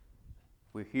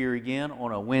We're here again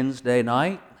on a Wednesday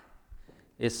night.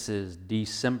 This is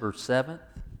December 7th,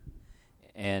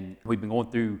 and we've been going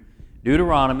through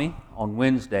Deuteronomy on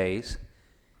Wednesdays,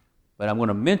 but I'm going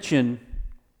to mention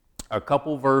a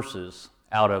couple verses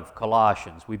out of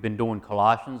Colossians. We've been doing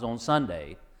Colossians on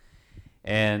Sunday,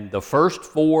 and the first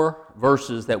 4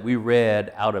 verses that we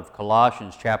read out of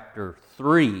Colossians chapter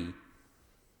 3,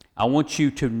 I want you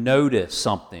to notice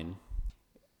something.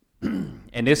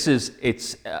 And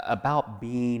it's about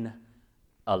being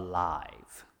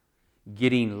alive,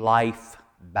 getting life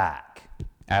back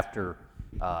after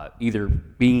either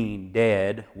being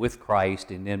dead with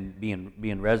Christ and then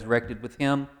being resurrected with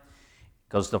Him.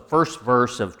 Because the first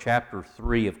verse of chapter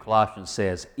 3 of Colossians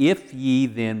says, "If ye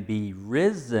then be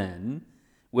risen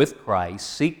with Christ,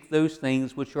 seek those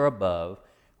things which are above,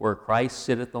 where Christ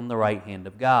sitteth on the right hand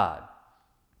of God.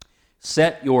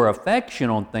 Set your affection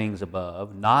on things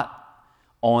above, not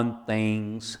on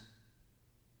things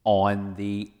on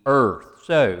the earth."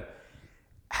 So,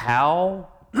 how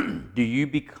do you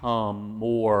become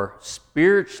more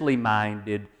spiritually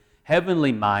minded,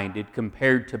 heavenly minded,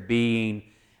 compared to being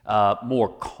more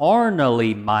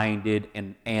carnally minded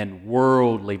and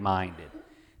worldly minded?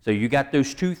 So you got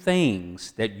those two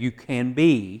things that you can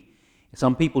be.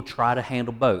 Some people try to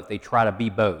handle both. They try to be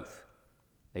both.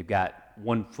 They've got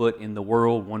one foot in the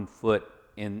world, one foot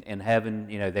in heaven.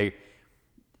 You know,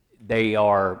 they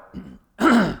are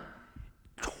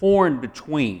torn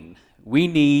between. We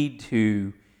need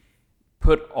to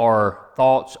put our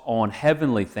thoughts on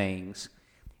heavenly things.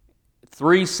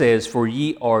 3 says, "For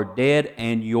ye are dead,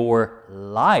 and your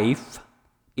life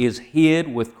is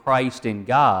hid with Christ in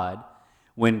God.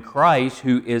 When Christ,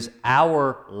 who is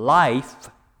our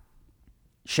life,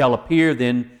 shall appear,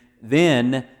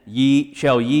 then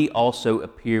shall ye also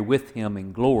appear with Him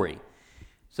in glory."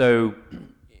 So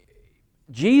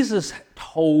Jesus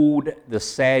told the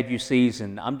Sadducees,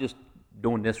 and I'm just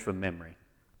doing this from memory.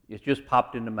 It just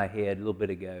popped into my head a little bit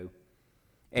ago.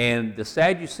 And the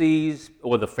Sadducees,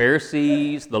 or the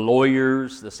Pharisees, the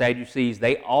lawyers, the Sadducees,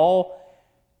 they all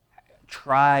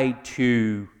tried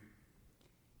to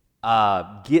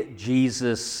get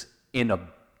Jesus in a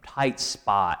tight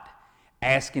spot,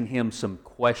 asking Him some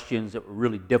questions that were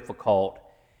really difficult.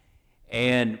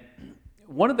 And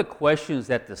one of the questions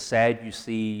that the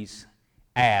Sadducees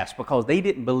asked, because they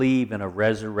didn't believe in a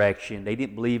resurrection, they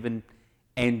didn't believe in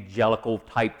angelical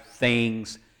type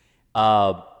things,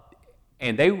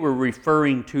 and they were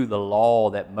referring to the law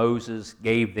that Moses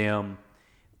gave them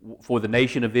for the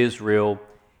nation of Israel.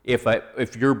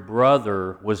 If your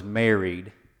brother was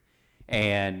married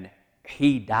and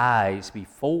he dies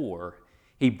before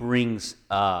he brings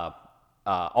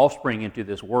offspring into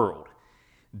this world,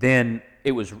 then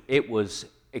it was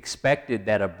expected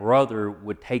that a brother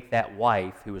would take that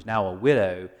wife, who is now a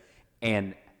widow,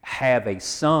 and have a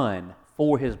son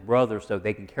for his brother so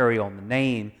they can carry on the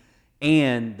name,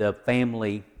 and the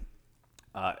family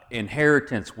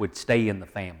inheritance would stay in the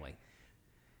family.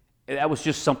 That was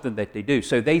just something that they do.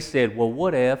 So they said, well,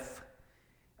 what if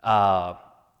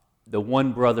the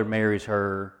one brother marries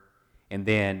her, and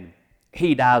then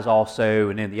he dies also,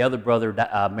 and then the other brother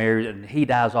marries, and he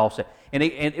dies also. And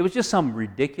it was just some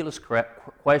ridiculous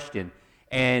question.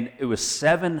 And it was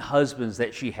 7 husbands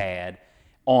that she had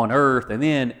on earth, and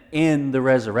then in the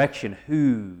resurrection,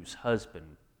 whose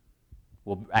husband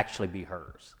will actually be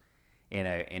hers? You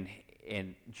know,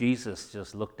 and Jesus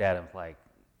just looked at him like,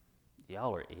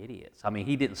 y'all are idiots. I mean,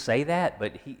 he didn't say that,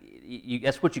 but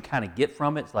that's what you kind of get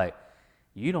from it. It's like,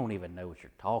 you don't even know what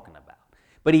you're talking about.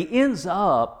 But he ends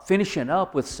up finishing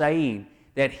up with saying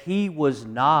that he was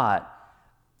not,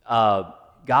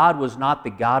 God was not the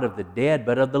God of the dead,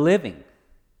 but of the living.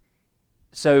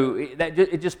 So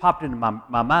it just popped into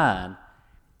my mind.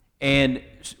 And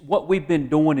what we've been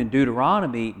doing in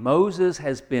Deuteronomy, Moses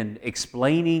has been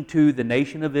explaining to the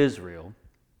nation of Israel,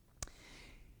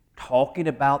 talking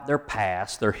about their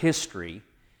past, their history,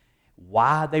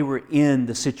 why they were in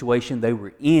the situation they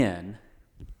were in.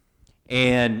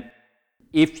 And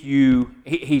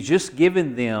he's just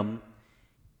given them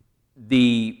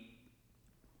the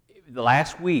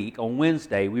last week on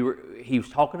Wednesday, he was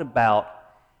talking about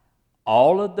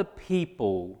all of the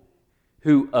people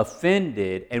who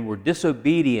offended and were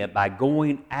disobedient by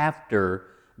going after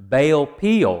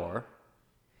Baal-Peor.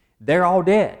 They're all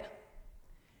dead.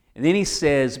 And then he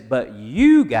says, but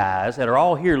you guys that are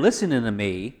all here listening to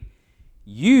me,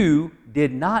 you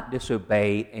did not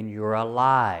disobey and you're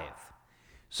alive.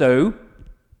 So,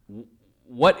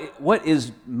 what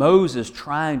is Moses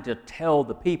trying to tell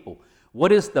the people?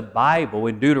 What is the Bible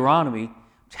in Deuteronomy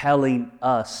telling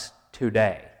us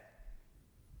today?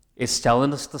 It's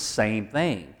telling us the same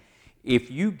thing.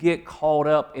 if you get caught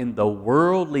up in the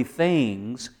worldly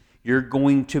things, you're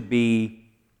going to be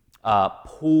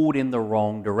pulled in the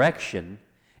wrong direction,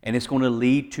 and it's going to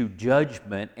lead to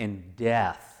judgment and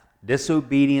death,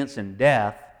 disobedience and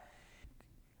death.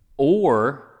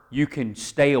 Or you can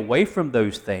stay away from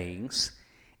those things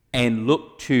and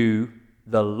look to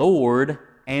the Lord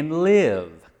and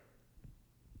live.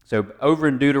 So over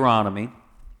in Deuteronomy,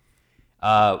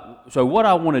 so what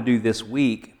I want to do this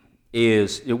week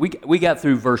is, we got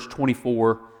through verse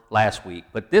 24 last week,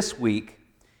 but this week,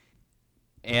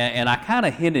 and I kind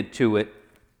of hinted to it,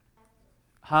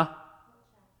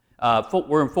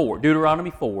 we're in 4,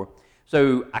 Deuteronomy 4.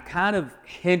 So I kind of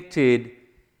hinted,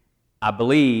 I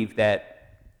believe, that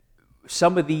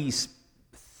some of these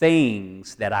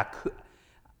things that I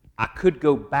could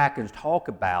go back and talk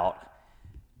about,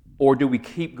 or do we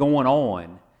keep going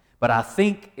on? But I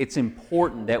think it's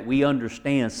important that we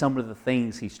understand some of the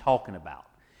things he's talking about.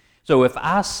 So if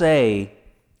I say,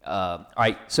 all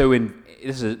right, so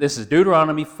this is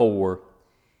Deuteronomy 4,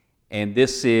 and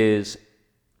this is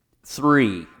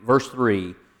 3, verse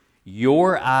 3.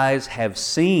 Your eyes have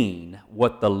seen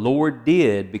what the Lord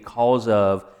did because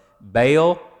of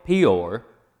Baal-Peor.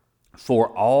 For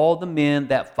all the men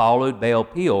that followed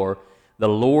Baal-Peor, the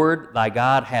Lord thy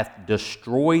God hath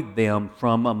destroyed them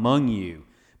from among you.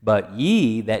 But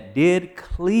ye that did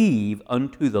cleave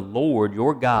unto the Lord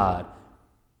your God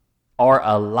are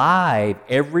alive,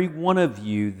 every one of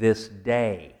you, this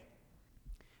day.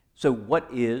 So what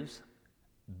is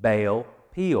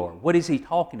Baal-Peor? What is he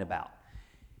talking about?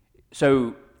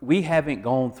 So we haven't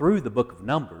gone through the book of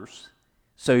Numbers,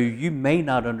 so you may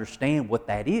not understand what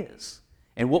that is.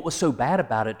 And what was so bad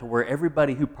about it to where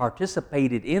everybody who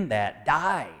participated in that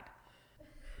died.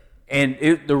 And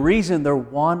the reason they're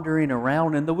wandering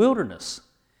around in the wilderness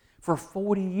for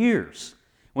 40 years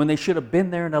when they should have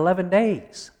been there in 11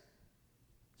 days.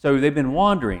 So they've been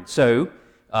wandering. So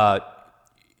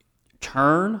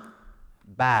turn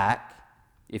back,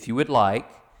 if you would like,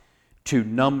 to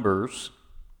Numbers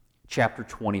chapter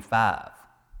 25.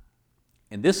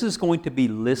 And this is going to be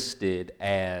listed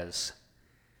as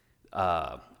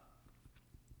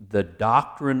the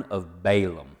doctrine of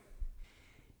Balaam.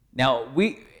 Now,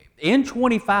 in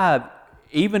 25,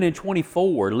 even in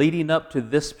 24, leading up to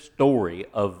this story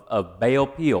of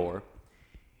Baal-Peor,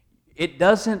 it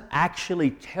doesn't actually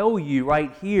tell you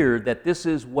right here that this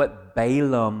is what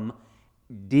Balaam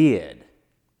did.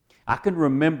 I can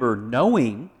remember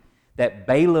knowing that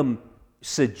Balaam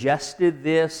suggested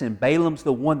this, and Balaam's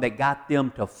the one that got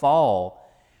them to fall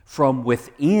from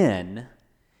within,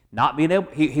 not being able,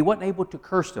 he wasn't able to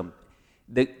curse them.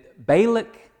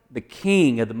 Balak, the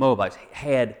king of the Moabites,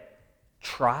 had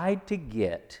tried to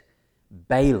get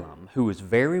Balaam, who was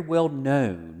very well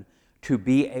known, to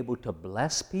be able to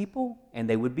bless people and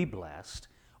they would be blessed,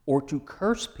 or to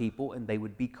curse people and they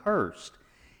would be cursed.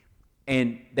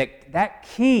 And that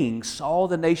king saw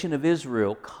the nation of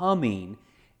Israel coming.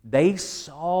 They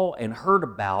saw and heard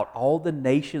about all the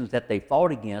nations that they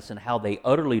fought against and how they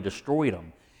utterly destroyed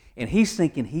them. And he's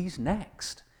thinking he's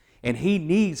next. And he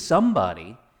needs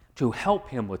somebody to help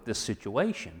him with this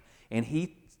situation. And he's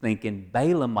thinking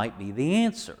Balaam might be the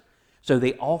answer. So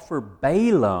they offer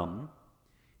Balaam,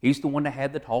 he's the one that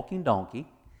had the talking donkey,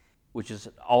 which is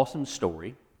an awesome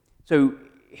story. So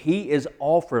he is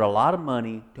offered a lot of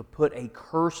money to put a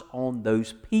curse on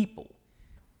those people.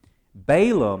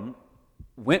 Balaam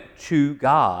went to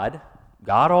God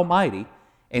Almighty,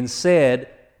 and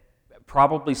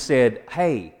probably said,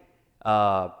 hey,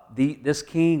 this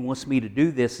king wants me to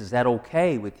do this. Is that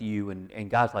okay with you? And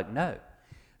God's like, no.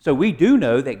 So we do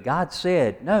know that God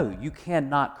said, no, you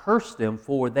cannot curse them,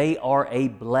 for they are a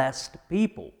blessed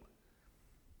people.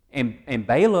 And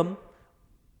Balaam,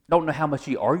 don't know how much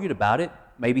he argued about it.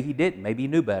 Maybe he didn't. Maybe he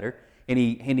knew better. And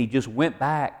he just went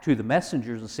back to the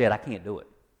messengers and said, I can't do it.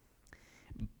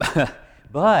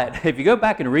 But if you go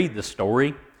back and read the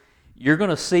story, you're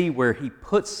going to see where he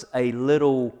puts a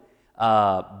little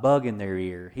bug in their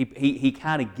ear. He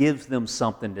kind of gives them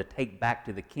something to take back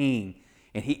to the king.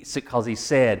 And because he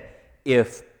said,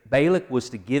 if Balak was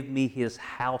to give me his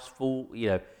house full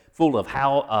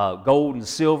of gold and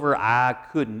silver, I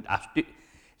couldn't.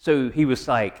 So he was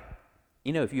like,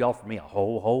 if you offer me a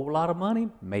whole lot of money,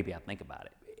 maybe I'd think about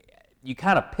it. You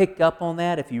kind of pick up on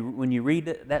that when you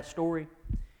read that story.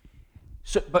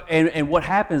 So, and what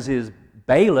happens is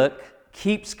Balak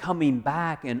keeps coming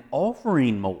back and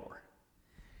offering more,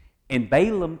 and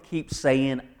Balaam keeps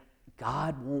saying,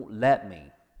 God won't let me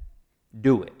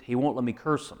do it. He won't let me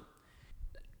curse him.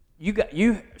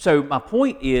 So my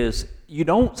point is, you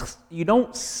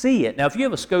don't see it. Now, if you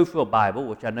have a Scofield Bible,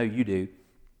 which I know you do,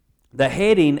 The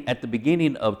heading at the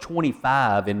beginning of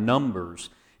 25 in Numbers,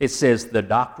 it says the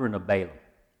doctrine of Balaam.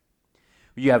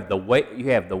 You have the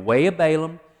way of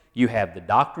Balaam, you have the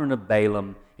doctrine of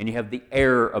Balaam, and you have the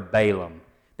error of Balaam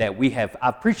that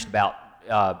I've preached about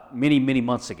many, many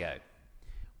months ago.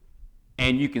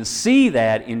 And you can see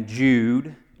that in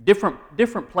Jude,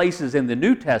 different places in the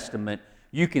New Testament,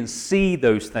 you can see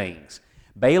those things.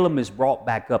 Balaam is brought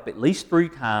back up at least 3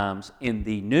 times in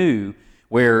the New,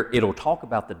 where it'll talk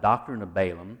about the doctrine of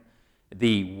Balaam,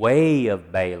 the way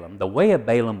of Balaam. The way of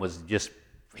Balaam was just,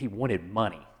 he wanted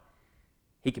money.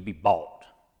 He could be bought.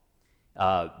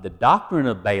 The doctrine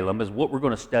of Balaam is what we're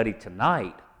going to study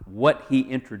tonight, what he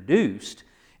introduced.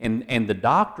 And the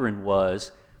doctrine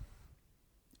was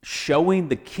showing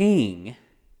the king,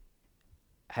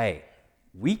 hey,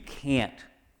 we can't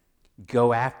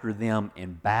go after them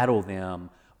and battle them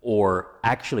or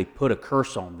actually put a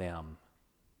curse on them,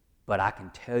 but I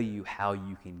can tell you how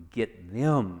you can get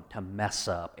them to mess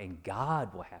up and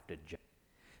God will have to judge.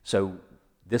 So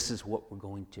this is what we're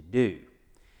going to do.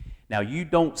 Now you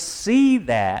don't see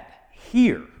that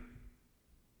here.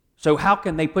 So how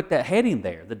can they put that heading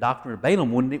there, the doctrine of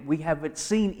Balaam, when we haven't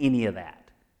seen any of that?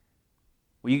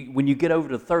 When you get over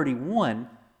to 31,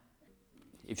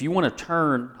 if you want to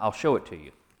turn, I'll show it to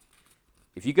you.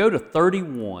 If you go to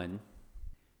 31,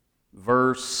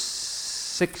 verse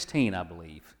 16, I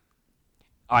believe.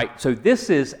 All right, so this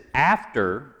is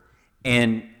after,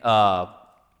 and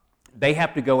they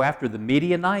have to go after the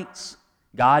Midianites.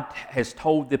 God has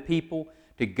told the people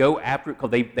to go after it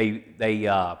because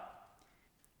they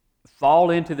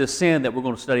fall into the sin that we're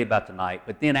going to study about tonight.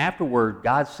 But then afterward,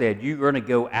 God said, you're going to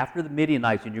go after the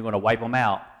Midianites and you're going to wipe them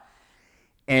out.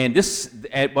 And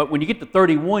but when you get to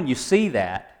 31, you see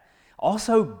that.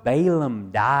 Also,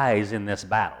 Balaam dies in this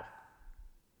battle.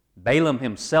 Balaam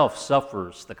himself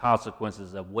suffers the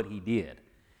consequences of what he did.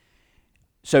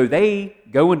 So they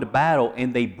go into battle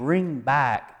and they bring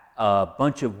back a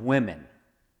bunch of women.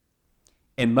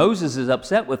 And Moses is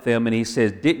upset with them and he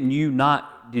says, did you not,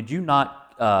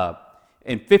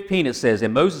 in 15 it says,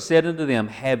 and Moses said unto them,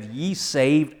 have ye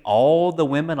saved all the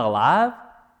women alive?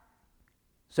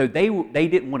 So they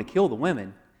didn't want to kill the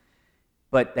women,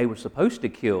 but they were supposed to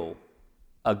kill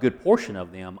a good portion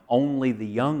of them, only the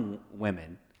young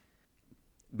women.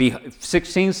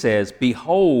 16 says,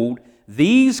 behold,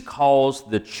 these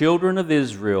caused the children of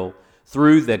Israel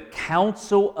through the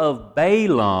counsel of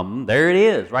Balaam, there it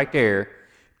is, right there,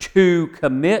 to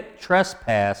commit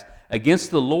trespass against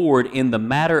the Lord in the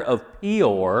matter of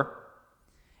Peor,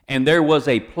 and there was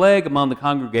a plague among the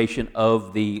congregation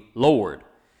of the Lord.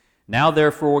 Now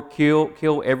therefore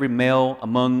kill every male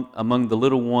among the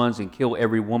little ones, and kill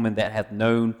every woman that hath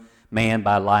known man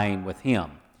by lying with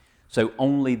him. So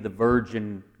only the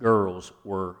virgin girls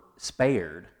were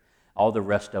spared. All the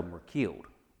rest of them were killed.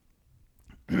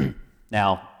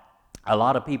 Now, a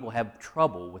lot of people have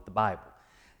trouble with the Bible.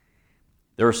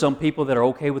 There are some people that are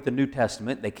okay with the New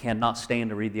Testament. They cannot stand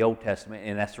to read the Old Testament,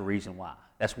 and that's the reason why.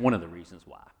 That's one of the reasons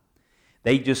why.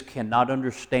 They just cannot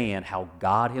understand how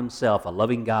God himself, a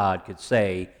loving God, could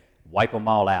say, wipe them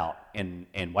all out and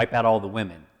wipe out all the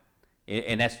women.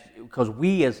 And that's because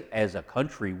we as a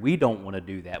country, we don't want to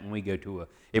do that when we go to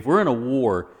if we're in a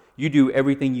war, you do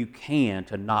everything you can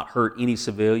to not hurt any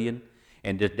civilian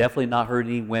and to definitely not hurt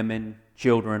any women,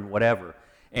 children, whatever.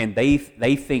 And they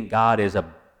think God is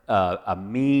a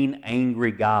mean,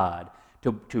 angry God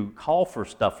to call for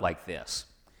stuff like this.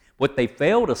 What they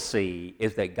fail to see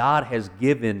is that God has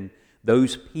given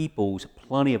those peoples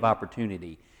plenty of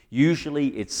opportunity. Usually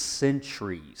it's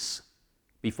centuries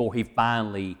before he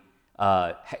finally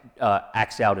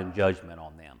acts out in judgment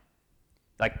on them.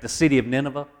 Like the city of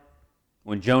Nineveh,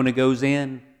 when Jonah goes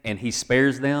in and he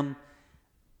spares them,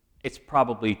 it's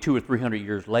probably 200 or 300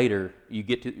 years later,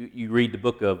 you read the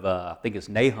book of, I think it's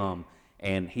Nahum,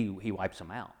 and he wipes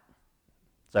them out.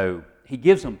 So he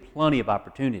gives them plenty of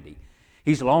opportunity.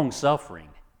 He's long-suffering.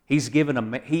 He is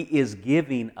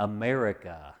giving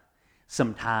America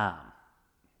some time.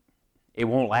 It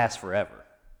won't last forever.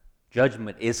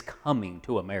 Judgment is coming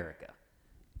to America.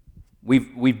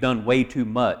 We've done way too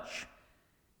much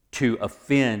to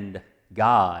offend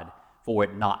God for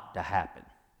it not to happen.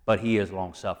 But he is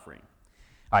long-suffering.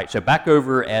 All right, so back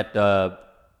over at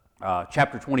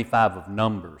chapter 25 of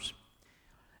Numbers.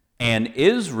 And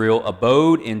Israel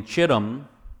abode in Chittim,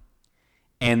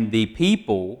 and the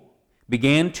people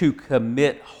began to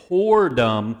commit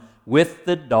whoredom with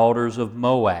the daughters of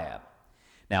Moab.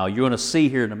 Now, you're going to see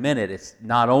here in a minute, it's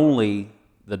not only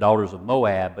the daughters of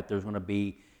Moab, but there's going to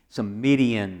be some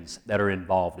Midians that are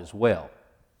involved as well.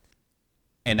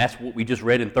 And that's what we just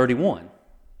read in 31.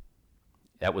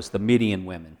 That was the Midian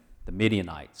women. the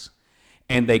Midianites.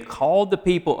 And they called the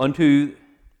people unto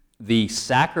the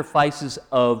sacrifices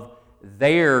of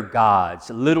their gods,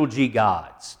 little g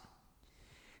gods.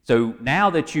 So now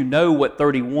that you know what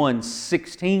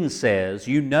 31:16 says,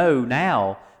 you know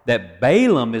now that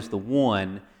Balaam is the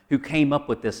one who came up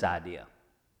with this idea.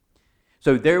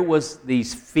 So there was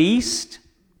these feasts.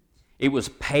 It was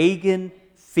pagan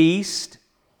feast,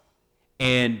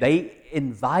 and they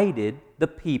invited the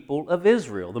people of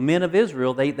Israel, the men of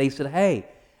Israel. They said, hey,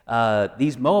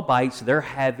 these Moabites, they're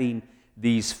having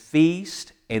these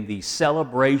feasts and these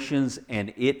celebrations,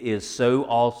 and it is so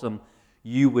awesome.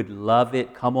 You would love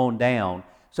it. Come on down.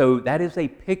 So that is a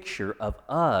picture of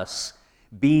us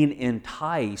being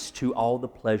enticed to all the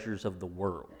pleasures of the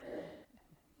world.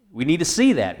 We need to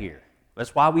see that here.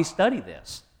 That's why we study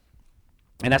this.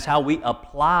 And that's how we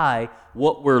apply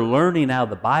what we're learning out of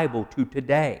the Bible to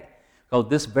today. Because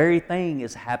this very thing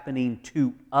is happening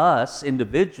to us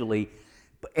individually,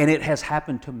 and it has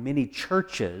happened to many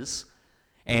churches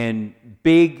and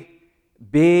big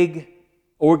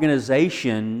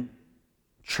organization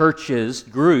churches,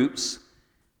 groups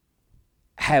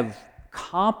have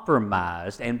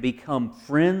compromised and become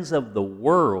friends of the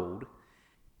world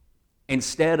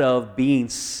instead of being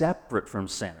separate from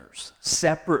sinners,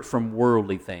 separate from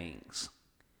worldly things.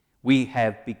 We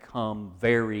have become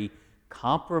very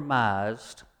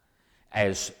compromised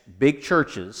as big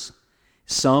churches,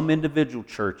 some individual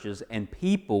churches, and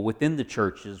people within the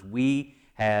churches. We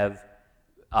have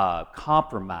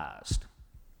compromised.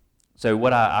 So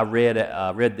what I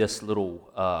read this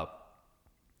little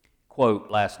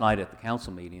quote last night at the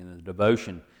council meeting in the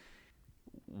devotion.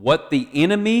 What the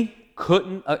enemy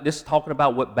couldn't, this is talking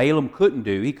about what Balaam couldn't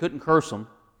do. He couldn't curse them,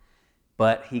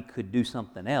 but he could do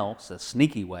something else, a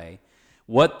sneaky way.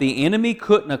 What the enemy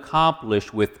couldn't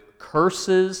accomplish with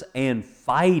curses and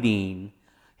fighting,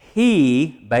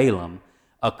 he, Balaam,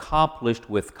 accomplished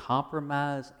with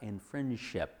compromise and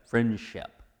friendship,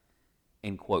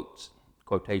 in quotes.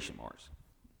 Quotation marks.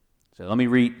 So let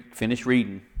me finish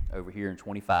reading over here in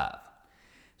 25.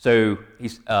 So he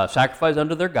sacrificed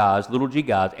unto their gods, little g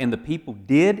gods, and the people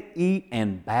did eat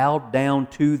and bowed down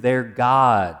to their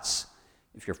gods.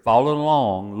 If you're following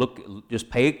along, just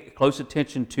pay close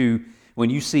attention to when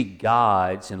you see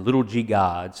gods and little g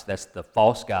gods, that's the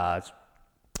false gods,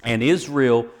 and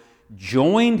Israel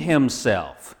joined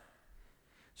himself.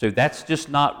 So that's just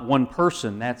not one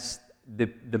person, that's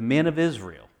the men of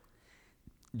Israel.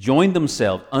 Joined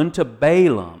themselves unto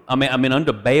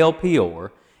unto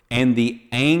Baal-Peor, and the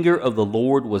anger of the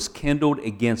Lord was kindled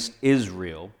against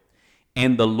Israel.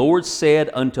 And the Lord said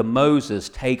unto Moses,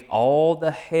 take all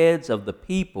the heads of the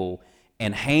people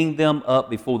and hang them up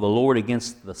before the Lord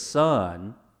against the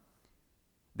sun,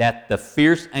 that the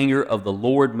fierce anger of the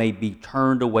Lord may be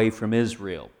turned away from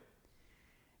Israel.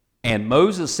 And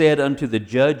Moses said unto the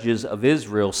judges of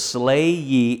Israel, slay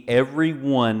ye every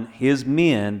one his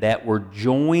men that were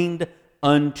joined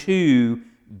unto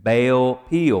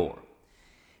Baal-Peor.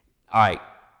 All right,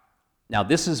 now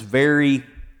this is very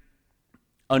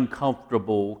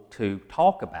uncomfortable to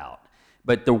talk about,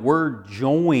 but the word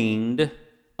joined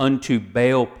unto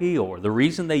Baal-Peor, the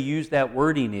reason they use that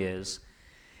wording is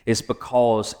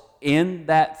because in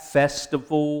that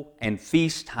festival and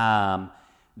feast time,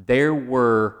 there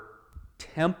were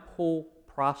temple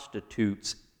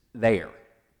prostitutes there.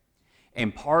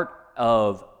 And part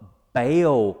of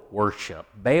Baal worship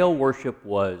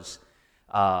was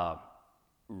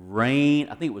rain,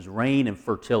 I think it was rain and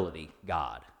fertility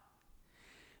god.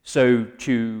 So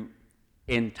to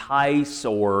entice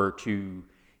or to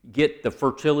get the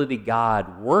fertility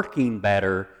god working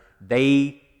better,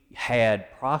 they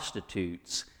had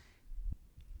prostitutes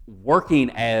working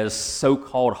as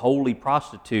so-called holy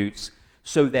prostitutes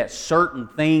so that certain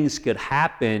things could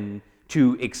happen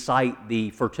to excite the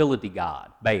fertility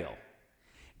god, Baal.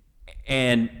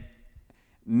 And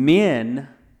men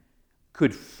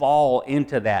could fall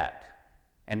into that,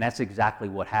 and that's exactly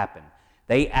what happened.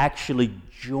 They actually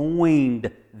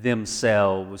joined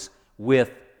themselves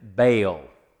with Baal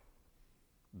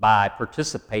by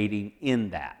participating in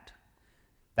that.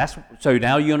 So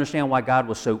now you understand why God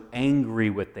was so angry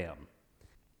with them.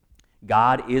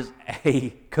 God is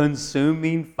a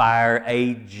consuming fire,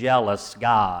 a jealous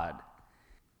God.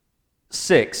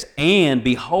 6, and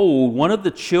behold, one of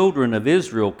the children of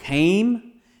Israel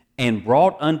came and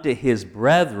brought unto his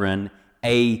brethren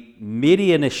a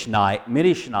Midianish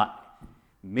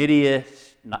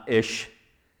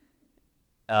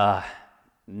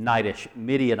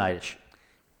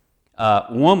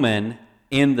woman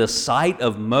in the sight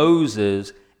of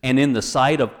Moses and in the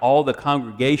sight of all the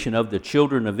congregation of the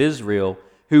children of Israel,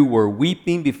 who were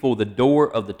weeping before the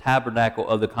door of the tabernacle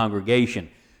of the congregation.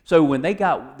 So when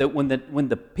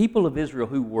the people of Israel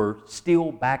who were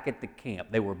still back at the camp,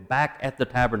 they were back at the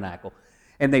tabernacle,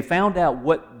 and they found out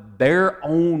what their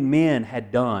own men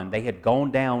had done, they had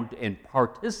gone down and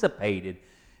participated,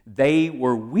 they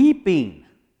were weeping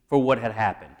for what had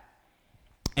happened.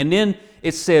 And then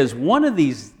it says one of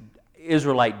these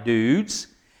Israelite dudes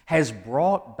has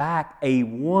brought back a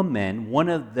woman, one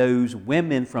of those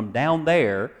women from down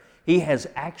there. He has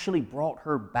actually brought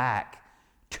her back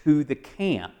to the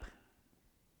camp.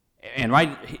 And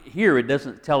right here, it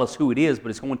doesn't tell us who it is,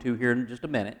 but it's going to here in just a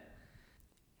minute.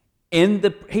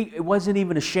 It wasn't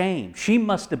even ashamed. She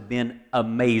must have been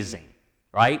amazing,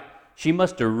 right? She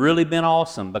must have really been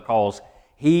awesome, because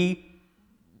he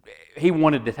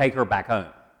wanted to take her back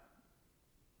home.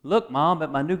 Look, Mom,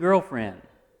 at my new girlfriend.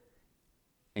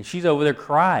 And she's over there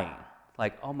crying.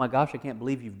 Like, oh my gosh, I can't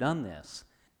believe you've done this.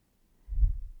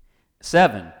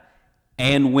 7,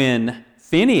 and when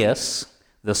Phinehas,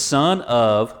 the son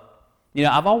of,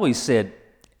 I've always said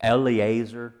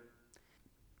Eleazar.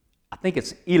 I think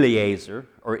it's Eleazar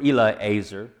or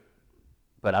Eleazar,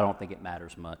 but I don't think it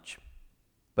matters much.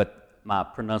 But my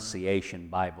pronunciation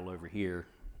Bible over here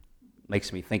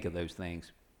makes me think of those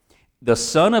things. The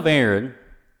son of Aaron,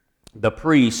 the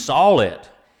priest, saw it.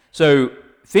 So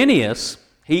Phinehas,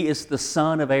 he is the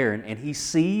son of Aaron, and he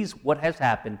sees what has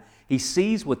happened. He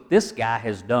sees what this guy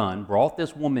has done, brought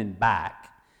this woman back.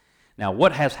 Now,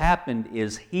 what has happened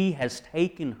is he has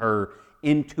taken her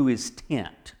into his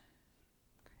tent.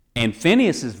 And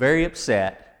Phinehas is very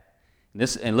upset.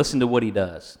 And listen to what he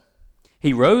does.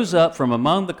 He rose up from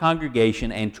among the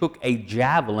congregation and took a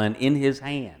javelin in his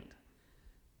hand.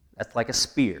 That's like a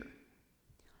spear.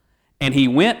 And he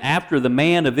went after the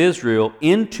man of Israel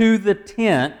into the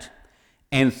tent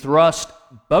and thrust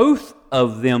both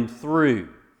of them through.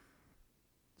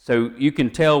 So you can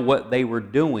tell what they were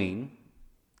doing,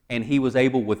 and he was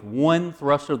able with one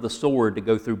thrust of the sword to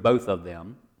go through both of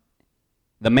them.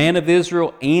 The man of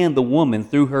Israel and the woman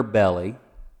through her belly.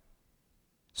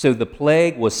 So the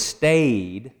plague was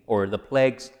stayed, or the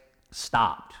plague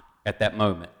stopped at that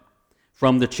moment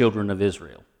from the children of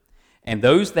Israel. And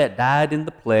those that died in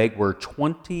the plague were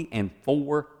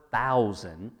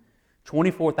 24,000.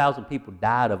 24,000 people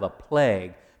died of a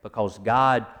plague because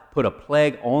God put a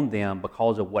plague on them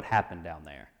because of what happened down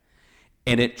there.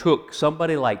 And it took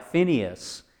somebody like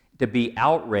Phinehas to be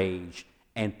outraged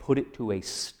and put it to a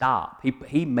stop.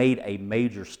 He made a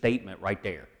major statement right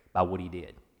there by what he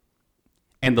did.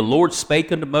 And the Lord spake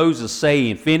unto Moses,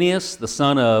 saying, Phinehas, the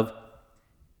son of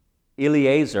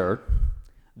Eleazar,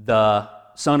 the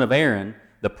son of Aaron,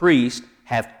 the priest,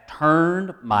 hath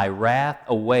turned my wrath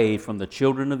away from the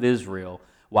children of Israel,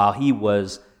 while he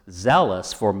was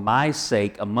zealous for my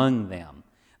sake among them,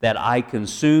 that I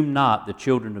consume not the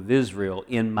children of Israel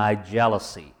in my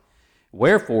jealousy.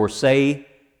 Wherefore say,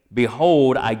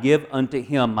 Behold, I give unto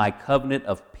him my covenant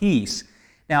of peace.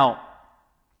 Now,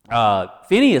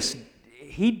 Phinehas,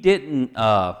 he didn't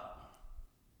know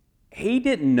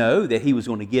that he was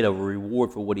going to get a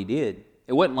reward for what he did.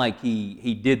 It wasn't like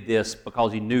he did this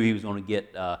because he knew he was going to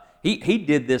get... He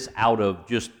did this out of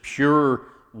just pure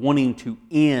wanting to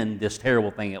end this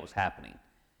terrible thing that was happening.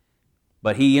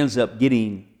 But he ends up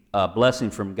getting a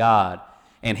blessing from God.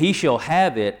 And he shall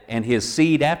have it, and his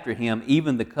seed after him,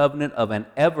 even the covenant of an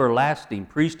everlasting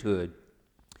priesthood,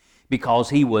 because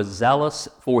he was zealous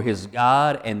for his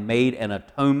God and made an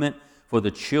atonement for the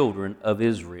children of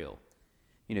Israel.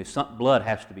 Some blood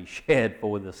has to be shed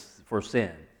for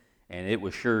sin. And it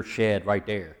was sure shed right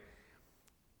there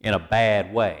in a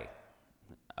bad way,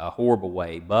 a horrible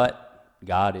way, but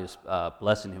God is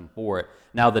blessing him for it.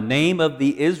 Now the name of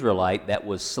the Israelite that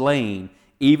was slain,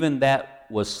 even that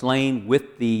was slain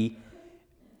with the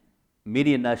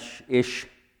Midianish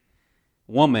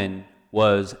woman,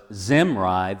 was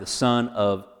Zimri, the son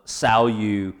of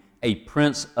Salu, a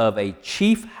prince of a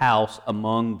chief house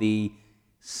among the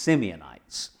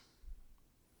Simeonites.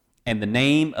 And the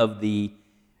name of the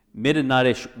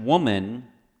Midianitish woman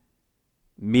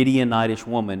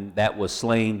that was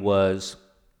slain was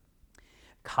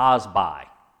Cosbi.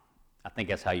 I think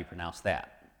that's how you pronounce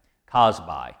that.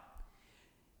 Cosbi.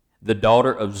 The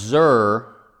daughter of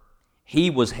Zur, he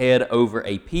was head over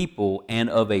a people and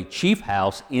of a chief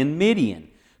house in Midian.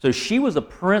 So she was a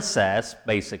princess,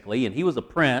 basically, and he was a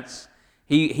prince.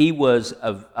 He was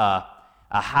a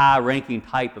high-ranking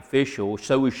type official,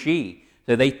 so was she.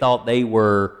 So they thought they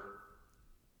were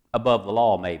above the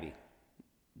law, maybe,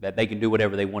 that they can do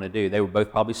whatever they want to do. They were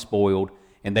both probably spoiled,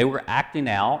 and they were acting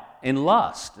out in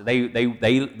lust.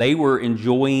 They were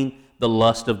enjoying the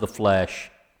lust of the flesh,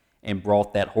 and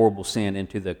brought that horrible sin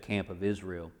into the camp of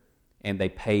Israel, and they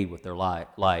paid with their life.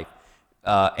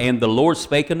 And the Lord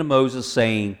spake unto Moses,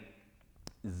 saying,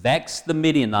 Vex the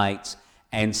Midianites,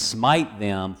 and smite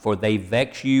them, for they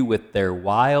vex you with their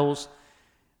wiles,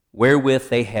 wherewith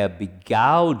they have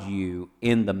beguiled you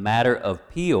in the matter of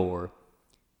Peor,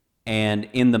 and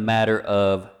in the matter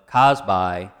of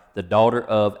Cosbi, the daughter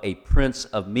of a prince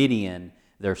of Midian,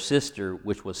 their sister,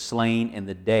 which was slain in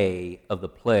the day of the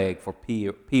plague for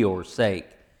Peor's sake.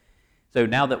 So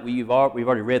now that we've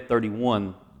already read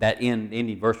 31, that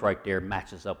ending verse right there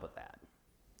matches up with that.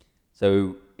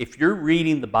 So if you're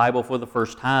reading the Bible for the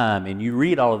first time and you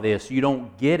read all of this, you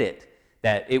don't get it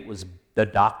that it was the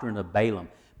doctrine of Balaam.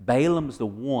 Balaam's the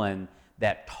one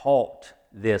that taught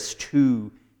this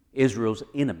to Israel's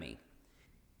enemy.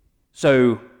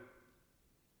 So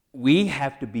we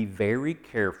have to be very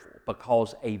careful,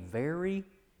 because a very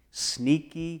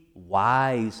sneaky,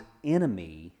 wise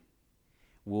enemy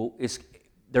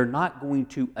they're not going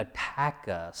to attack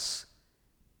us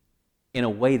in a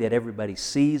way that everybody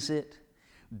sees it.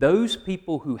 Those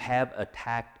people who have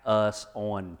attacked us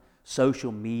on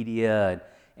social media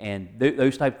and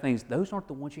those type of things, those aren't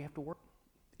the ones you have to work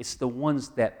with. It's the ones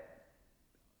that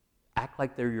act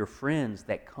like they're your friends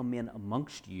that come in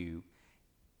amongst you,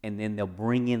 and then they'll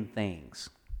bring in things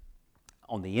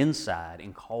on the inside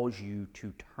and cause you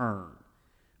to turn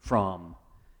from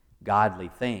godly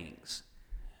things.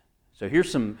 So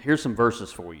here's some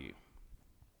verses for you.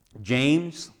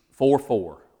 James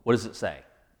 4:4. What does it say?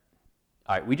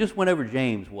 All right, we just went over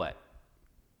James, what?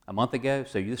 A month ago?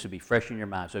 So this would be fresh in your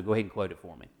mind. So go ahead and quote it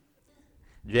for me.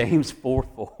 James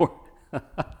 4:4.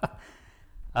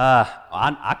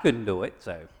 I couldn't do it,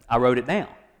 so I wrote it down.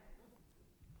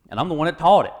 And I'm the one that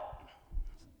taught it.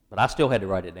 But I still had to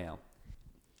write it down.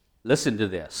 Listen to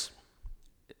this.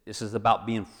 This is about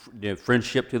being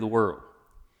friendship to the world.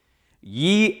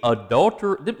 Ye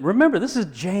adulterers. Remember, this is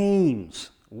James.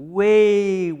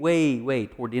 Way, way, way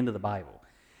toward the end of the Bible.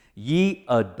 Ye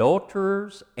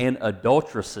adulterers and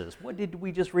adulteresses. What did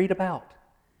we just read about?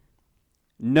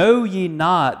 Know ye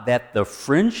not that the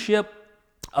friendship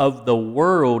of the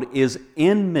world is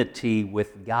enmity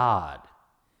with God?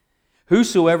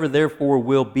 Whosoever therefore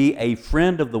will be a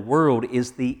friend of the world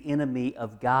is the enemy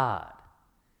of God.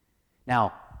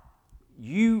 Now,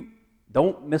 you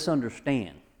don't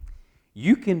misunderstand.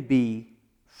 You can be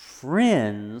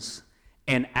friends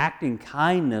and act in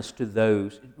kindness to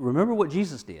those. Remember what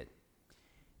Jesus did.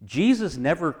 Jesus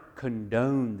never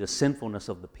condoned the sinfulness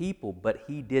of the people, but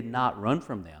he did not run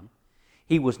from them.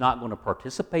 He was not going to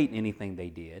participate in anything they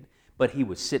did, but he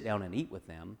would sit down and eat with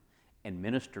them and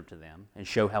minister to them and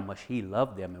show how much he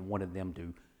loved them and wanted them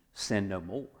to sin no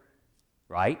more.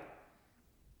 Right?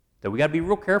 So we got to be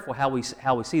real careful how we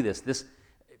see this.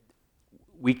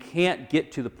 We can't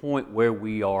get to the point where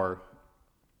we are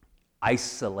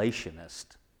isolationist.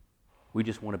 We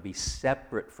just want to be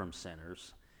separate from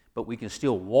sinners, but we can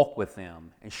still walk with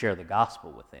them and share the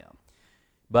gospel with them.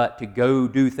 But to go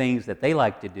do things that they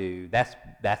like to do,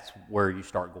 that's where you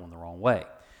start going the wrong way.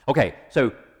 Okay,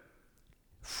 so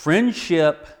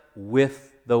friendship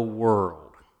with the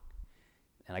world.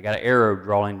 And I got an arrow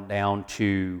drawing down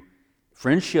to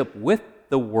friendship with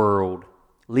the world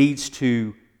leads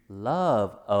to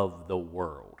love of the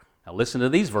world. Now listen to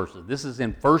these verses. This is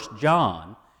in 1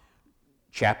 John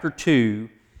chapter 2,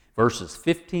 verses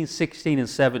 15, 16, and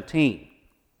 17.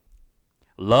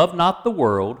 Love not the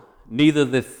world, neither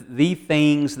the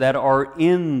things that are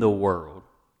in the world.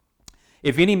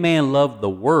 If any man love the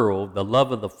world, the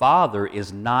love of the Father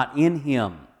is not in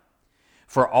him.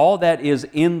 For all that is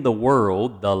in the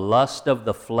world, the lust of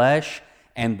the flesh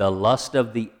and the lust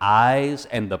of the eyes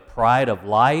and the pride of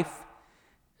life.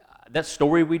 That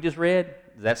story we just read,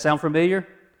 does that sound familiar?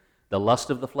 The lust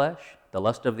of the flesh, the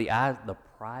lust of the eyes, the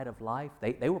pride of life.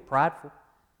 They were prideful.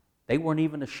 They weren't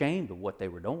even ashamed of what they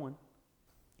were doing.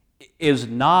 Is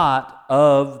not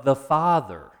of the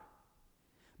Father,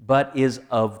 but is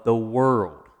of the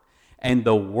world. And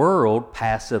the world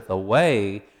passeth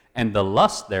away, and the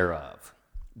lust thereof.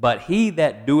 But he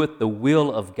that doeth the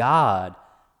will of God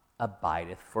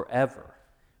abideth forever.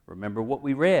 Remember what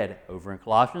we read over in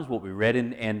Colossians, what we read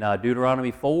in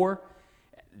Deuteronomy 4,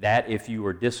 that if you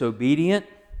were disobedient,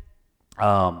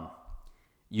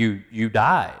 you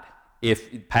died. If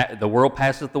the world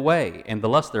passeth away, and the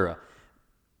lust thereof.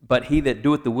 But he that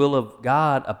doeth the will of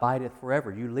God abideth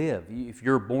forever. You live. If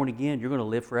you're born again, you're going to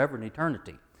live forever in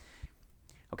eternity.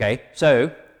 Okay,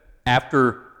 so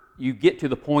after you get to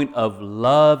the point of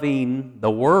loving the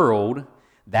world,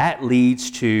 that leads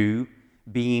to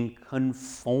being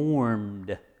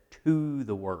conformed to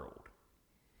the world.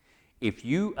 if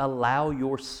you allow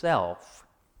yourself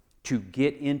to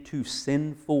get into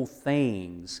sinful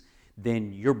things,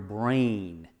 then your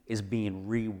brain is being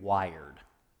rewired.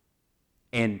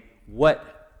 And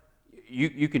what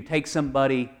you can take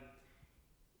somebody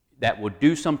that will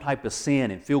do some type of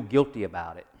sin and feel guilty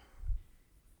about it,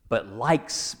 but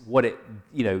likes what it,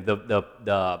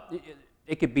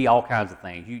 it could be all kinds of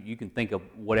things. You can think of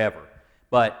whatever,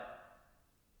 but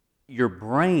your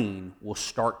brain will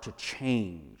start to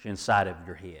change inside of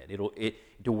your head.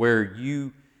 To where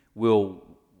you will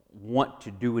want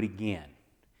to do it again.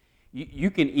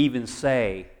 You can even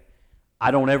say,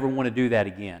 I don't ever want to do that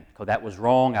again because that was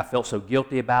wrong. I felt so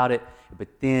guilty about it. But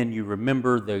then you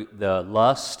remember the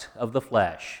lust of the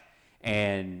flesh.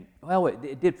 And, well,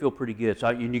 it did feel pretty good. So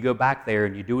you go back there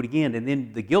and you do it again. And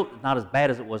then the guilt is not as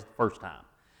bad as it was the first time.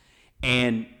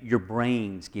 And your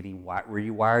brain's getting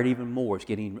rewired even more. It's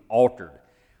getting altered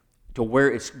to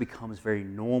where it becomes very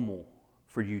normal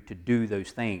for you to do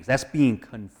those things. That's being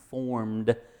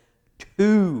conformed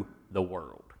to the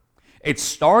world. It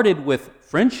started with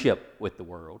friendship with the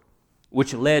world,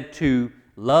 which led to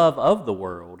love of the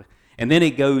world, and then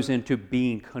it goes into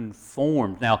being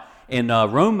conformed. Now, in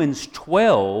Romans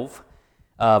 12,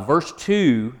 verse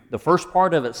 2, the first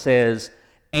part of it says,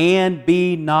 and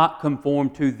be not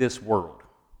conformed to this world.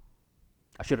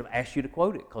 I should have asked you to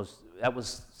quote it because that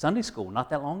was Sunday school not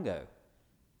that long ago.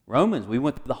 Romans, we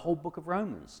went through the whole book of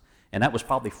Romans, and that was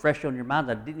probably fresh on your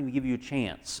mind. I didn't even give you a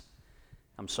chance.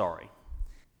 I'm sorry.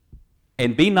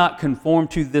 And be not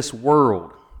conformed to this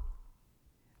world.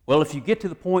 Well, if you get to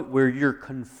the point where you're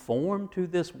conformed to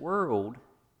this world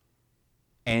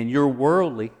and you're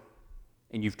worldly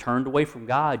and you've turned away from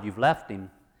God, you've left Him,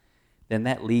 then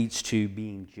that leads to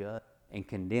being judged and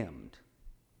condemned.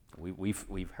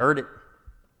 We've heard it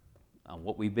on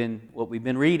what we've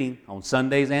been reading on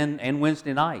Sundays and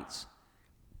Wednesday nights.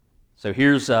 So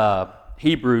here's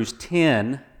Hebrews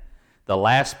 10, the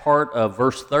last part of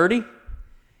verse 30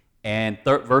 and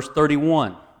verse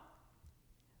 31.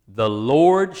 The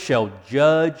Lord shall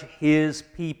judge His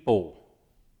people.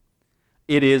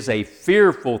 It is a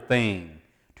fearful thing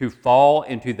to fall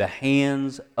into the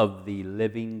hands of the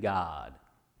living God.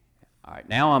 All right,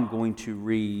 now I'm going to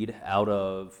read out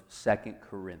of 2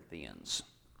 Corinthians.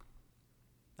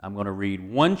 I'm going to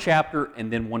read one chapter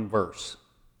and then one verse.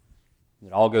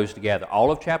 It all goes together.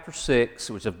 All of chapter 6,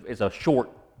 which is a short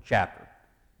chapter,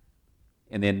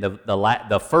 and then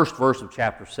the first verse of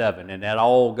chapter 7, and that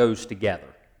all goes together.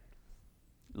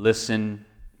 Listen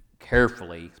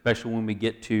carefully, especially when we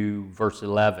get to verse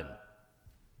 11.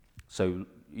 So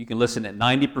you can listen at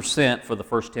 90% for the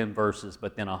first 10 verses,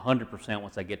 but then 100%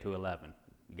 once I get to 11.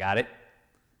 You got it?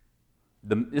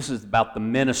 This is about the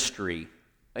ministry.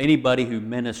 Anybody who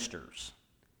ministers,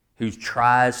 who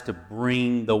tries to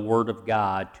bring the Word of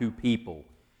God to people,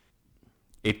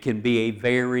 it can be a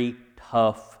very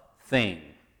tough thing.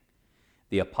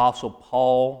 The Apostle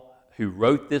Paul, who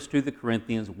wrote this to the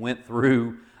Corinthians, went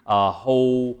through a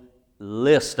whole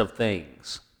list of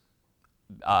things.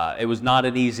 It was not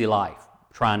an easy life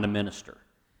trying to minister.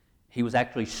 He was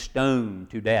actually stoned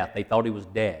to death. They thought he was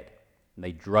dead. And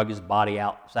they drug his body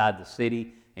outside the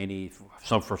city, and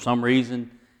for some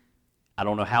reason, I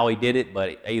don't know how he did it,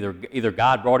 but either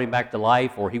God brought him back to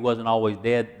life or he wasn't always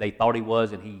dead. They thought he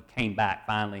was, and he came back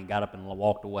finally and got up and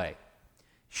walked away.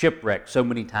 Shipwrecked so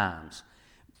many times.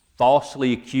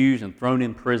 Falsely accused and thrown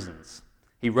in prisons.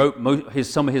 He wrote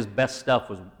some of his best stuff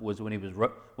was when he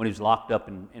was locked up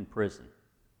in prison.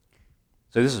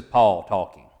 So this is Paul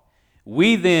talking.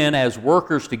 We then, as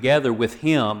workers together with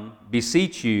him,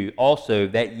 beseech you also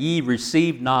that ye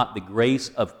receive not the grace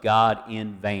of God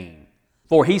in vain.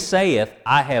 For he saith,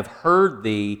 I have heard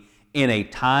thee in a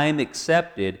time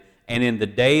accepted, and in the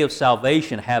day of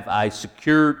salvation have I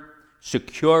secured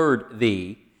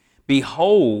thee.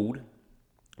 Behold,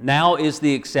 now is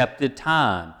the accepted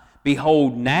time.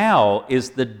 Behold, now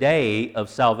is the day of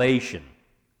salvation.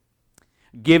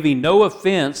 Giving no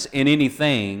offense in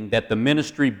anything, that the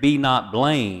ministry be not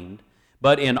blamed,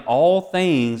 but in all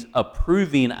things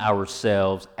approving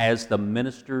ourselves as the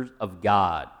ministers of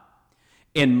God,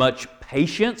 in much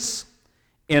patience,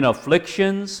 in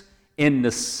afflictions, in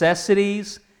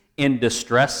necessities, in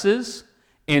distresses,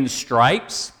 in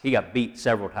stripes. He got beat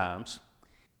several times.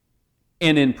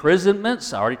 In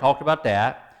imprisonments, I already talked about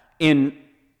that. In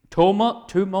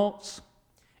tumults,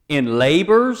 in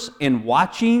labors, in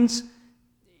watchings.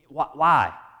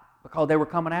 Why? Because they were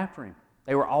coming after him.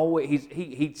 They were always,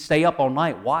 he'd stay up all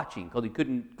night watching because he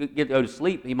couldn't go to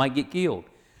sleep. He might get killed.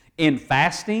 In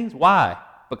fastings, why?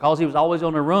 Because he was always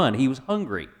on the run. He was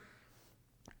hungry.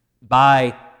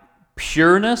 By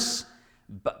pureness,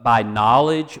 by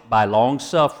knowledge, by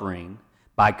long-suffering,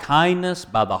 by kindness,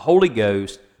 by the Holy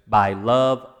Ghost, by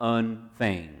love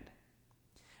unfeigned,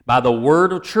 by the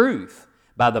word of truth,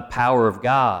 by the power of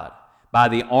God, by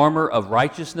the armor of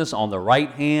righteousness on the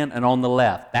right hand and on the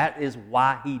left. That is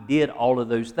why he did all of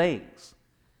those things.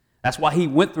 That's why he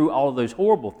went through all of those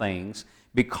horrible things,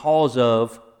 because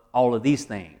of all of these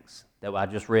things that I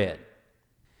just read.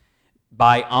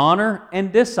 By honor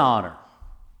and dishonor,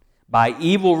 by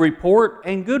evil report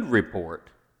and good report,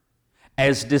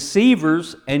 as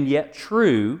deceivers and yet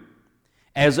true,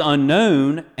 as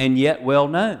unknown and yet well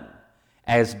known,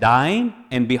 as dying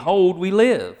and behold we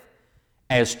live,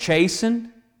 as chastened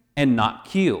and not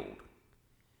killed,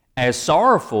 as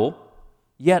sorrowful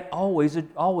yet always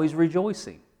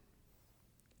rejoicing,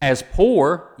 as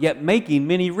poor yet making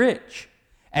many rich,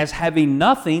 as having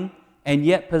nothing and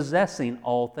yet possessing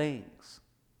all things.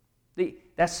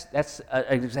 That's an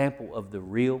example of the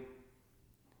real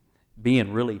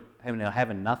being really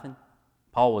having nothing.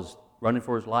 Paul was running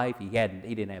for his life. He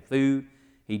didn't have food.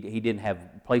 He didn't have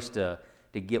a place to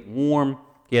get warm.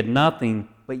 He had nothing,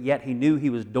 but yet he knew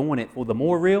he was doing it for the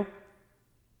more real.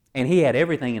 And he had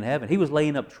everything in heaven. He was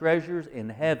laying up treasures in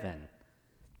heaven.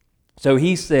 So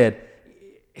he said,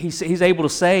 he's able to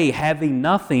say, having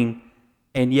nothing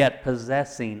and yet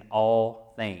possessing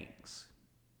all things.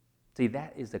 See,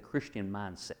 that is the Christian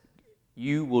mindset.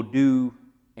 You will do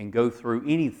and go through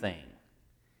anything.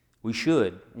 We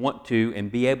should want to and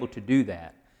be able to do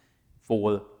that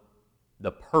for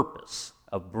the purpose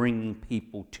of bringing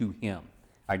people to Him.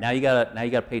 All right, now you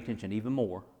gotta pay attention even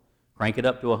more. Crank it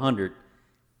up to 100.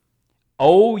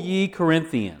 O ye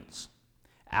Corinthians,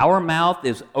 our mouth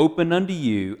is open unto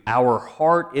you, our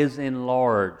heart is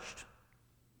enlarged.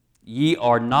 Ye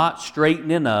are not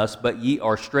straitened in us, but ye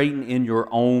are straitened in your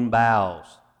own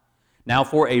bowels. Now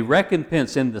for a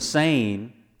recompense in the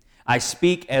same, I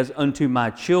speak as unto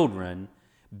my children,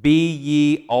 be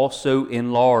ye also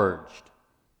enlarged.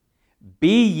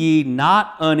 Be ye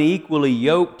not unequally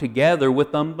yoked together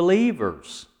with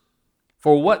unbelievers.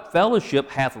 For what fellowship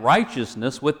hath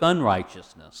righteousness with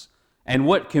unrighteousness? And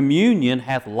what communion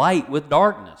hath light with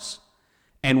darkness?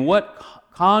 And what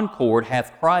concord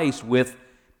hath Christ with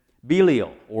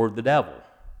Belial, or the devil?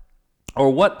 Or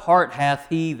what part hath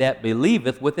he that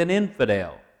believeth with an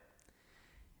infidel?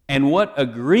 And what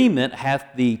agreement hath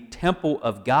the temple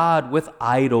of God with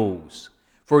idols?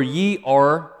 For ye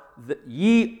are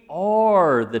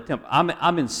the temple.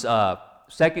 I'm in 2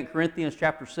 Corinthians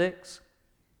chapter 6.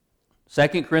 2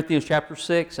 Corinthians chapter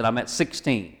 6, and I'm at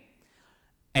 16.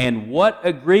 And what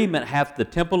agreement hath the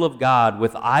temple of God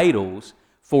with idols?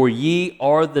 For ye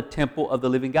are the temple of the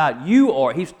living God. You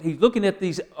are. He's looking at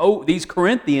these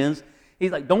Corinthians.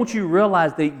 He's like, don't you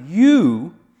realize that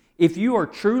you, if you are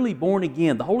truly born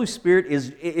again, the Holy Spirit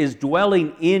is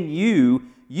dwelling in you.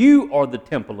 You are the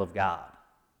temple of God.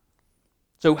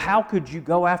 So how could you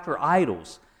go after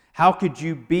idols? How could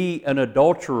you be an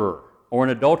adulterer or an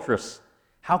adulteress?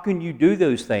 How can you do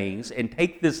those things and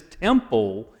take this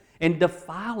temple and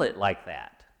defile it like that?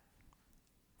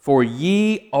 For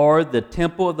ye are the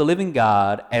temple of the living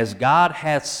God, as God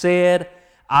hath said,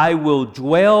 I will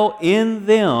dwell in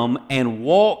them and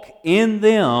walk in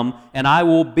them, and I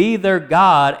will be their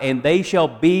God, and they shall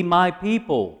be my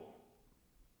people.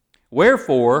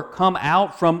 Wherefore, come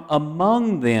out from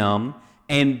among them,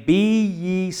 and be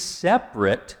ye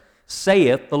separate,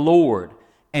 saith the Lord,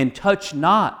 and touch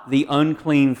not the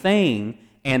unclean thing,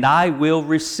 and I will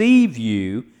receive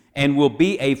you, and will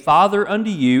be a father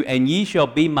unto you, and ye shall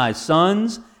be my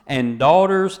sons and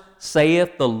daughters,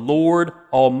 saith the Lord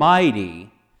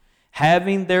Almighty.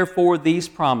 Having therefore these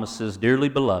promises, dearly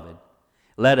beloved,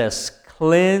 let us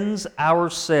cleanse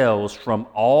ourselves from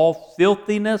all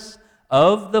filthiness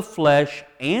of the flesh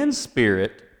and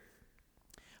spirit,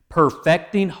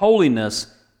 perfecting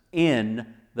holiness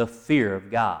in the fear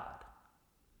of God.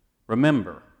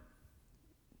 Remember,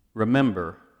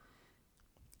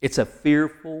 it's a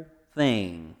fearful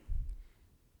thing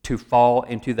to fall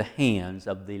into the hands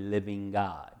of the living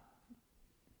God.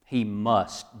 He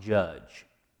must judge.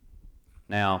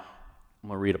 Now, I'm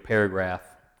going to read a paragraph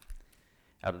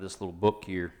out of this little book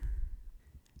here.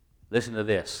 Listen to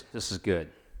this. This is good.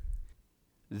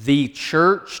 The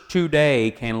church today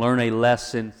can learn a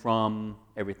lesson from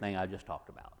everything I just talked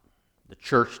about. The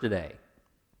church today.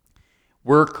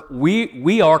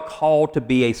 We are called to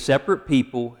be a separate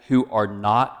people who are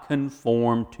not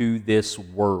conformed to this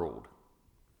world.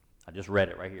 I just read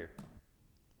it right here.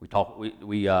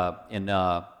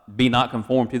 Be not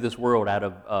conformed to this world out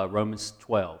of Romans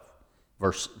 12,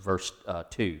 verse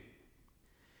 2.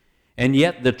 And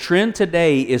yet the trend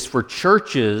today is for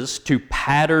churches to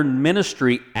pattern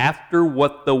ministry after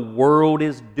what the world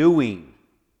is doing.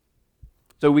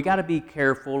 So we got to be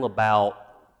careful about,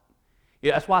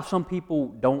 that's why some people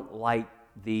don't like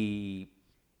the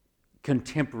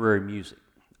contemporary music.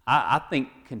 I think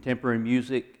contemporary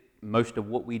music, most of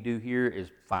what we do here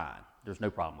is fine. There's no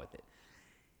problem with it.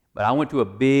 But I went to a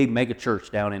big mega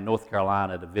church down in North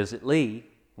Carolina to visit Lee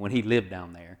when he lived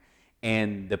down there.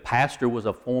 And the pastor was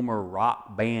a former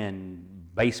rock band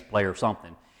bass player or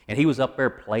something. And he was up there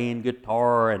playing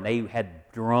guitar, and they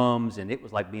had drums, and it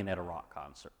was like being at a rock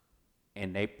concert.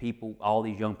 And all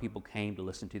these young people came to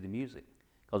listen to the music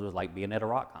because it was like being at a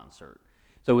rock concert.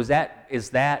 So is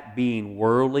that being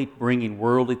worldly, bringing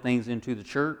worldly things into the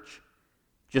church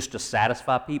just to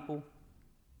satisfy people?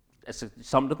 That's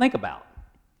something to think about.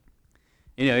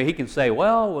 He can say,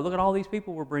 well, look at all these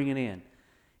people we're bringing in.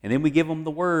 And then we give them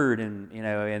the word, and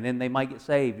then they might get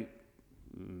saved.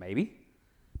 Maybe.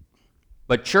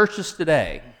 But churches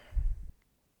today,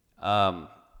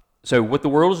 so what the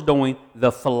world is doing,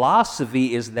 the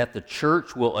philosophy is that the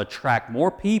church will attract more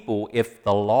people if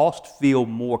the lost feel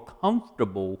more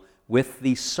comfortable with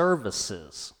the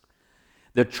services.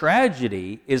 The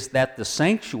tragedy is that the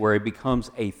sanctuary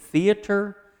becomes a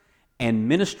theater and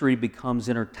ministry becomes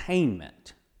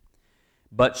entertainment.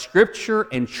 But Scripture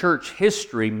and church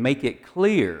history make it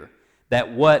clear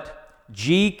that what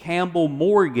G. Campbell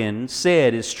Morgan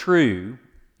said is true.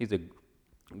 He's a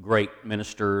great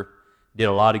minister, did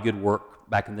a lot of good work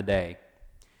back in the day.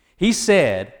 He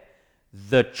said,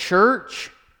 the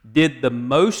church did the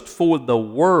most for the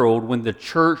world when the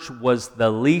church was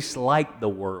the least like the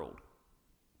world.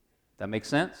 That makes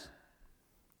sense?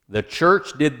 The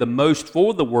church did the most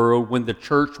for the world when the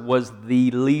church was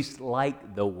the least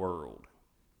like the world.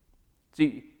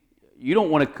 See, you don't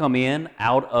want to come in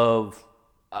out of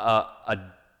a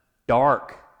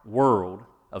dark world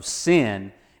of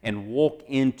sin and walk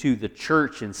into the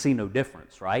church and see no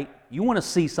difference, right? You want to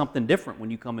see something different when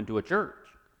you come into a church.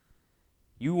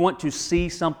 You want to see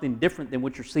something different than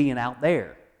what you're seeing out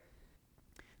there.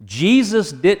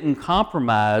 Jesus didn't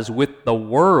compromise with the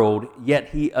world, yet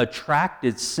he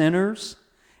attracted sinners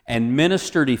and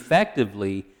ministered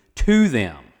effectively to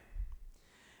them.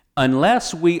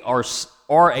 Unless we are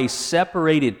a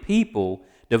separated people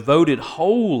devoted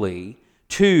wholly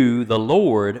to the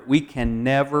Lord, we can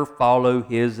never follow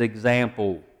his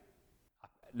example.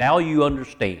 Now you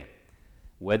understand,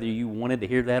 whether you wanted to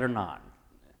hear that or not.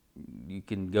 You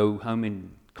can go home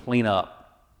and clean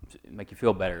up, make you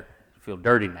feel better. You feel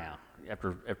dirty now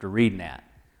after reading that.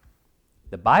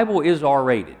 The Bible is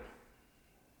R-rated.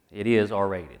 It is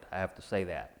R-rated. I have to say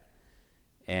that.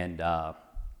 And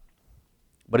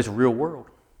but it's real world.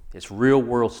 It's real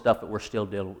world stuff that we're still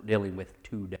dealing with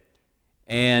today.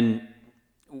 And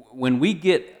when we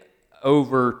get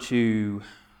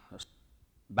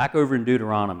back over in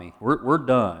Deuteronomy, we're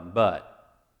done,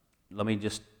 but let me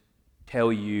just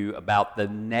tell you about the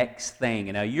next thing.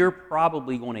 And now you're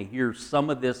probably going to hear some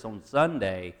of this on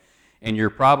Sunday, and you're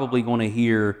probably going to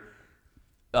hear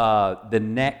the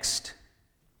next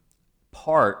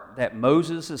part that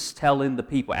Moses is telling the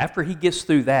people. After he gets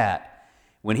through that,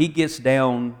 when he gets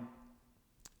down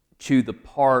to the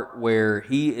part where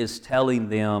he is telling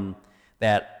them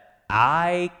that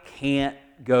I can't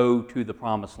go to the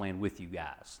promised land with you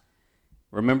guys.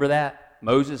 Remember that?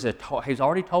 Moses he's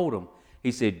already told them.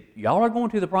 He said, y'all are going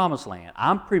to the promised land.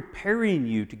 I'm preparing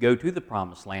you to go to the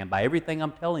promised land by everything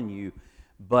I'm telling you,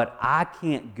 but I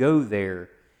can't go there.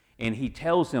 And he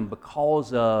tells them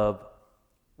because of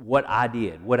what I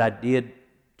did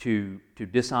to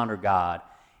dishonor God.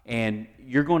 And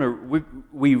you're going to,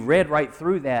 we read right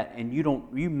through that, and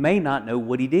you may not know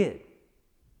what he did.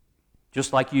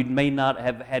 Just like you may not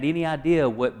have had any idea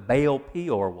what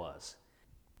Baal-Peor was.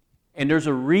 And there's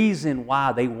a reason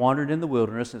why they wandered in the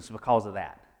wilderness, and it's because of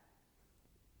that.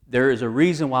 There is a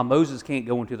reason why Moses can't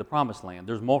go into the promised land.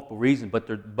 There's multiple reasons,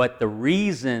 but the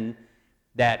reason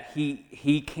that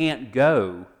he can't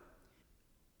go,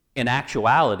 in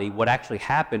actuality, what actually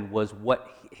happened was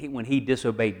when he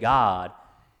disobeyed God,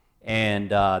 and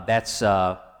that's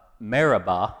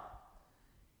Meribah,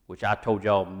 which I told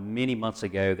y'all many months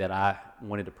ago that I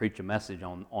wanted to preach a message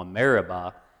on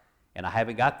Meribah, and I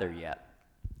haven't got there yet.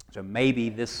 So maybe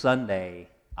this Sunday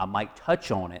I might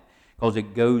touch on it because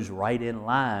it goes right in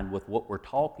line with what we're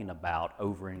talking about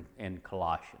over in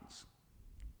Colossians.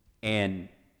 And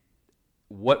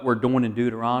what we're doing in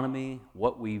Deuteronomy,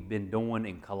 what we've been doing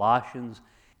in Colossians,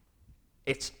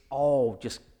 it's all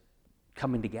just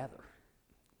coming together.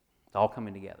 It's all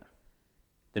coming together.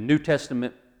 The New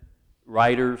Testament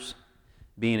writers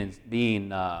being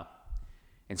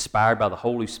inspired by the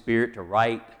Holy Spirit to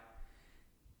write,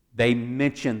 they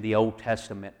mention the Old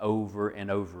Testament over and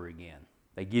over again.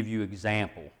 They give you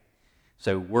example.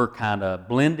 So we're kind of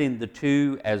blending the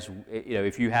two. As you know,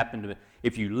 if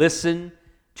you listen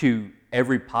to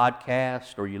every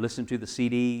podcast or you listen to the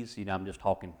CDs, I'm just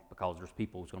talking because there's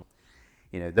people who's going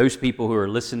to, those people who are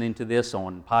listening to this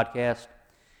on podcast.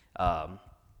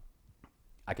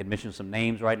 I could mention some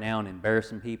names right now and embarrass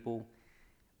some people,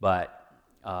 but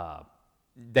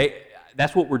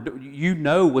that's what we're doing. You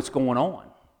know what's going on.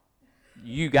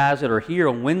 You guys that are here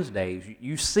on Wednesdays,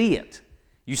 you see it.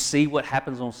 You see what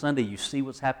happens on Sunday. You see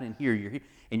what's happening here.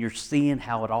 You're seeing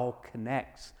how it all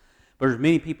connects. But there's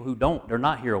many people who don't. They're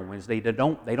not here on Wednesday. They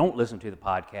don't listen to the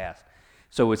podcast.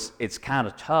 So it's kind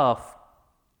of tough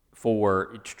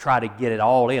to try to get it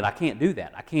all in. I can't do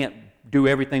that. I can't do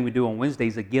everything we do on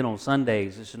Wednesdays again on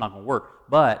Sundays. It's just not going to work.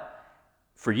 But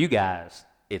for you guys,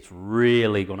 it's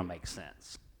really going to make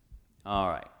sense. All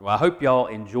right. Well, I hope y'all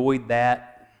enjoyed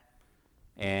that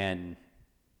and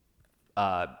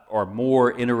are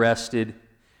more interested.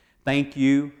 Thank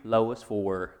you, Lois,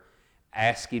 for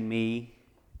asking me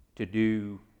to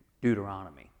do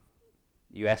Deuteronomy.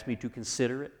 You asked me to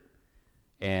consider it,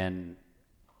 and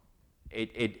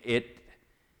it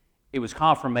was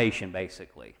confirmation,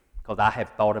 basically, because I have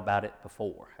thought about it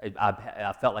before.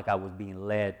 I felt like I was being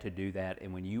led to do that,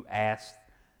 and when you asked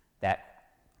that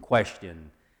question,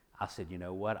 I said, you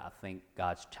know what? I think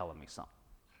God's telling me something.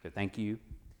 So thank you.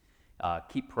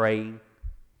 Keep praying.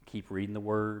 Keep reading the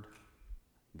Word.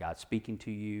 God's speaking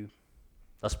to you.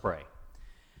 Let's pray.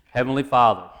 Heavenly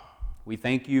Father, we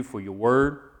thank you for your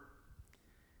Word.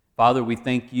 Father, we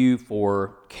thank you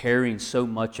for caring so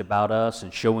much about us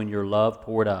and showing your love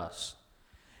toward us.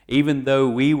 Even though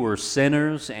we were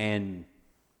sinners and,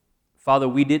 Father,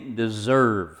 we didn't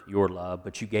deserve your love,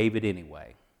 but you gave it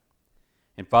anyway.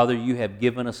 And Father, you have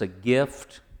given us a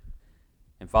gift.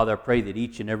 And Father, I pray that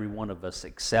each and every one of us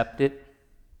accept it.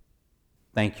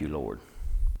 Thank you, Lord.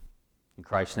 In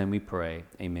Christ's name we pray.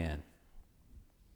 Amen.